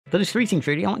But there's three things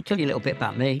really. I want to tell you a little bit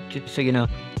about me, just so you know,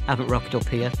 I haven't rocked up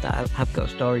here, that I have got a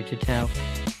story to tell.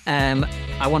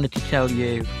 I wanted to tell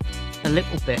you a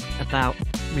little bit about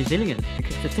resilience,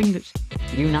 because the thing that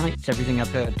unites everything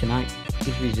I've heard tonight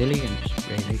is resilience,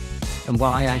 really, and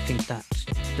why I think that's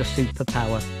the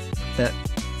superpower that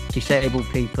disabled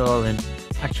people and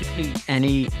actually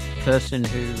any person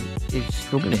who is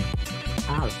struggling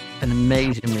has an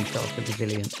amazing resource of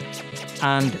resilience.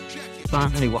 And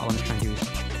finally, what I want to try and do is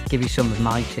give you some of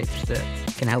my tips that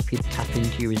can help you tap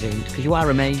into your resilience, because you are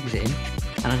amazing,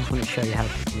 and I just want to show you how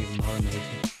to be even more amazing,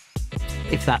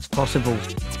 if that's possible.